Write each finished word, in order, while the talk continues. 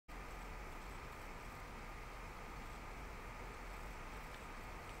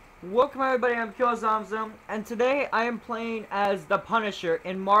Welcome everybody, I'm KillZomZom, and today I am playing as the Punisher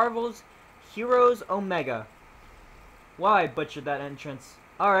in Marvel's Heroes Omega. Wow, I butchered that entrance.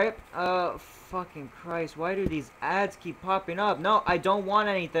 Alright, fucking Christ, why do these ads keep popping up? No, I don't want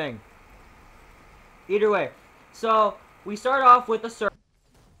anything. Either way, so, we start off with the circle.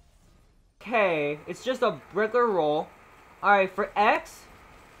 Okay, it's just a regular roll. Alright, for X,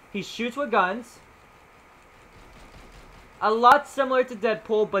 he shoots with guns. A lot similar to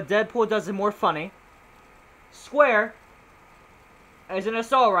Deadpool, but Deadpool does it more funny. Square is an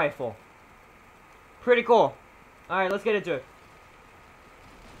assault rifle. Pretty cool. Alright, let's get into it.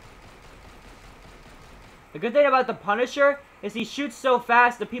 The good thing about the Punisher is he shoots so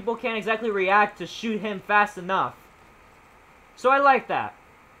fast that people can't exactly react to shoot him fast enough. So I like that.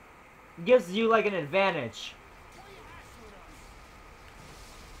 Gives you like an advantage.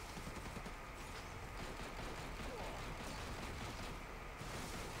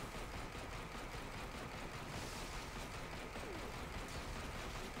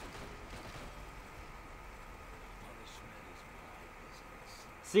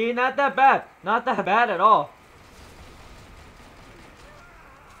 See, not that bad. Not that bad at all.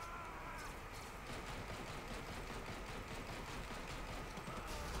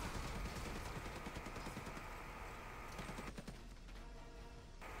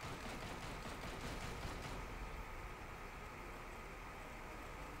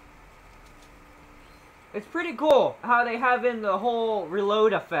 It's pretty cool how they have in the whole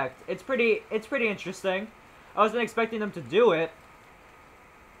reload effect. It's pretty interesting. I wasn't expecting them to do it.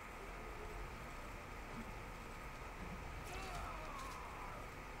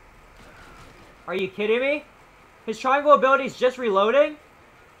 Are you kidding me? His triangle ability is just reloading?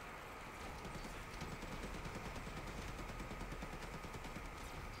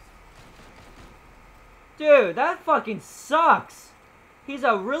 Dude, that fucking sucks. He's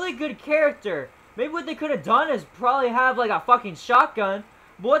a really good character. Maybe what they could have done is probably have like a fucking shotgun.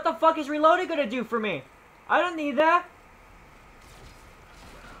 But what the fuck is reloading gonna do for me? I don't need that.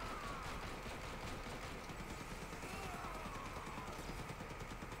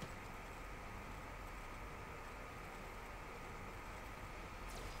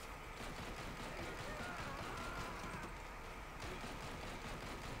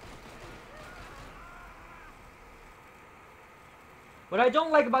 What I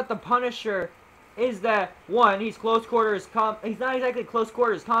don't like about the Punisher is that, one, he's close quarters he's not exactly close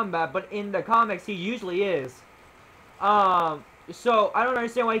quarters combat, but in the comics he usually is. So I don't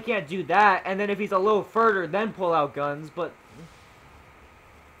understand why he can't do that, and then if he's a little further, then pull out guns, but...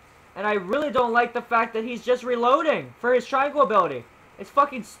 And I really don't like the fact that he's just reloading for his triangle ability. It's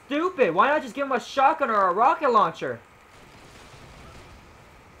fucking stupid. Why not just give him a shotgun or a rocket launcher?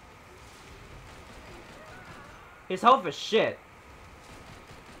 His health is shit.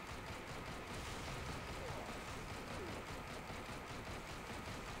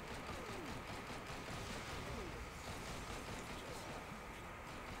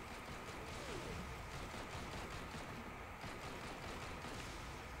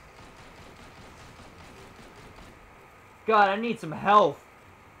 God, I need some health.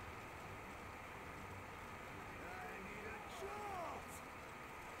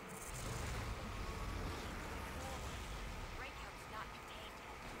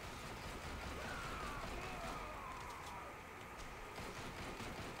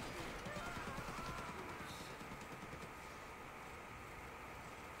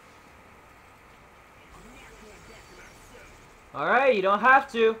 Alright, you don't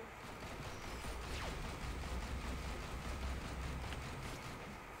have to.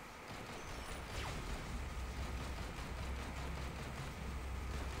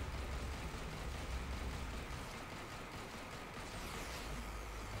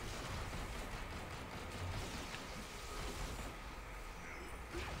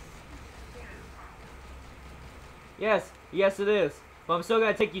 Yes it is. But I'm still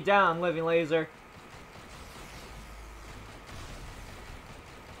gonna take you down, Living Laser.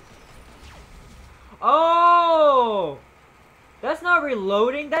 Oh! That's not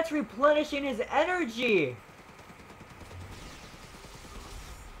reloading, that's replenishing his energy!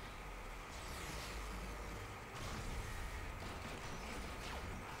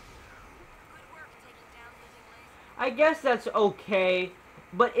 I guess that's okay,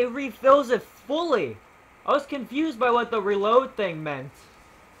 but it refills it fully. I was confused by what the reload thing meant.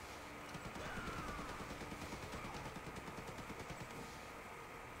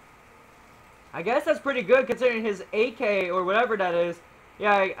 I guess that's pretty good considering his AK or whatever that is.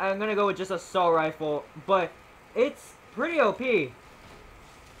 Yeah, I'm gonna go with just assault rifle, but it's pretty OP.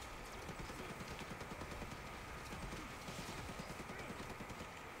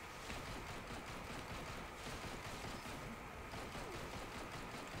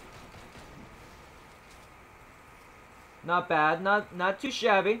 Not bad. Not too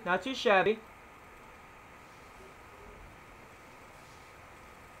shabby. Not too shabby.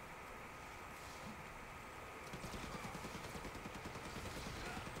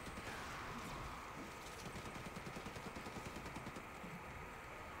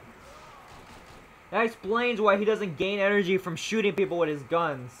 That explains why he doesn't gain energy from shooting people with his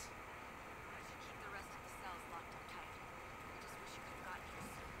guns.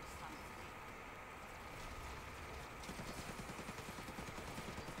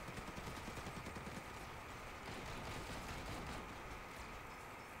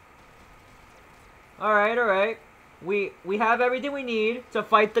 Alright, alright. We have everything we need to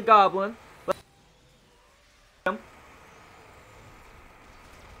fight the goblin.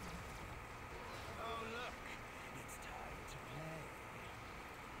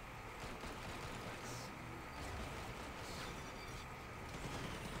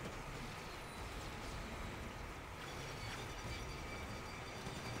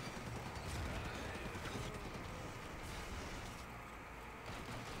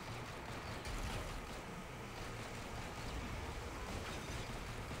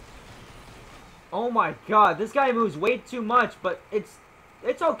 Oh my god, this guy moves way too much, but it's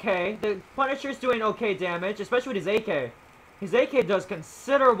okay. The Punisher's doing okay damage, especially with his AK. His AK does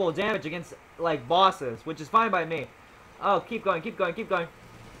considerable damage against, like, bosses, which is fine by me. Oh, keep going, keep going, keep going.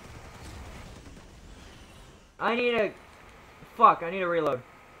 I need a... Fuck, I need a reload.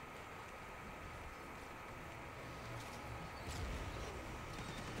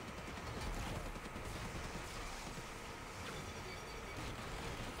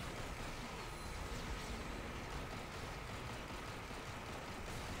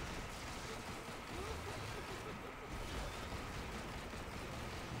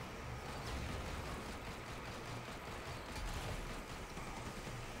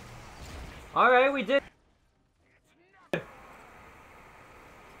 Alright, we did.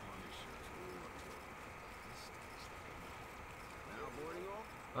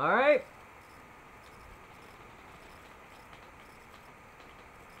 Alright.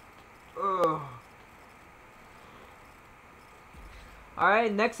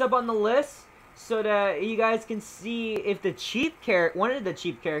 Alright, next up on the list, so that you guys can see if the cheap one of the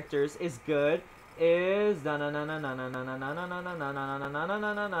cheap characters is good, is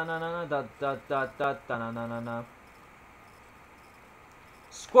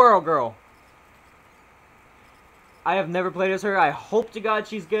Squirrel Girl. I have never played as her. I hope to God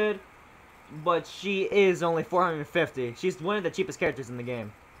she's good, but she is only 450. She's one of the cheapest characters in the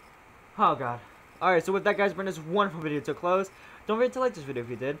game. Oh god. Alright, so with that, guys, bring this wonderful video to a close. Don't forget to like this video if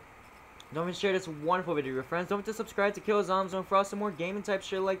you did. Don't forget to share this wonderful video with your friends. Don't forget to subscribe to Kill Zone for some more gaming type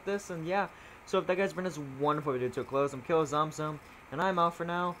shit like this. And yeah, so if that, guys, bring this wonderful video to a close, I'm Kill Zone, and I'm out for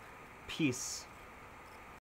now. Peace.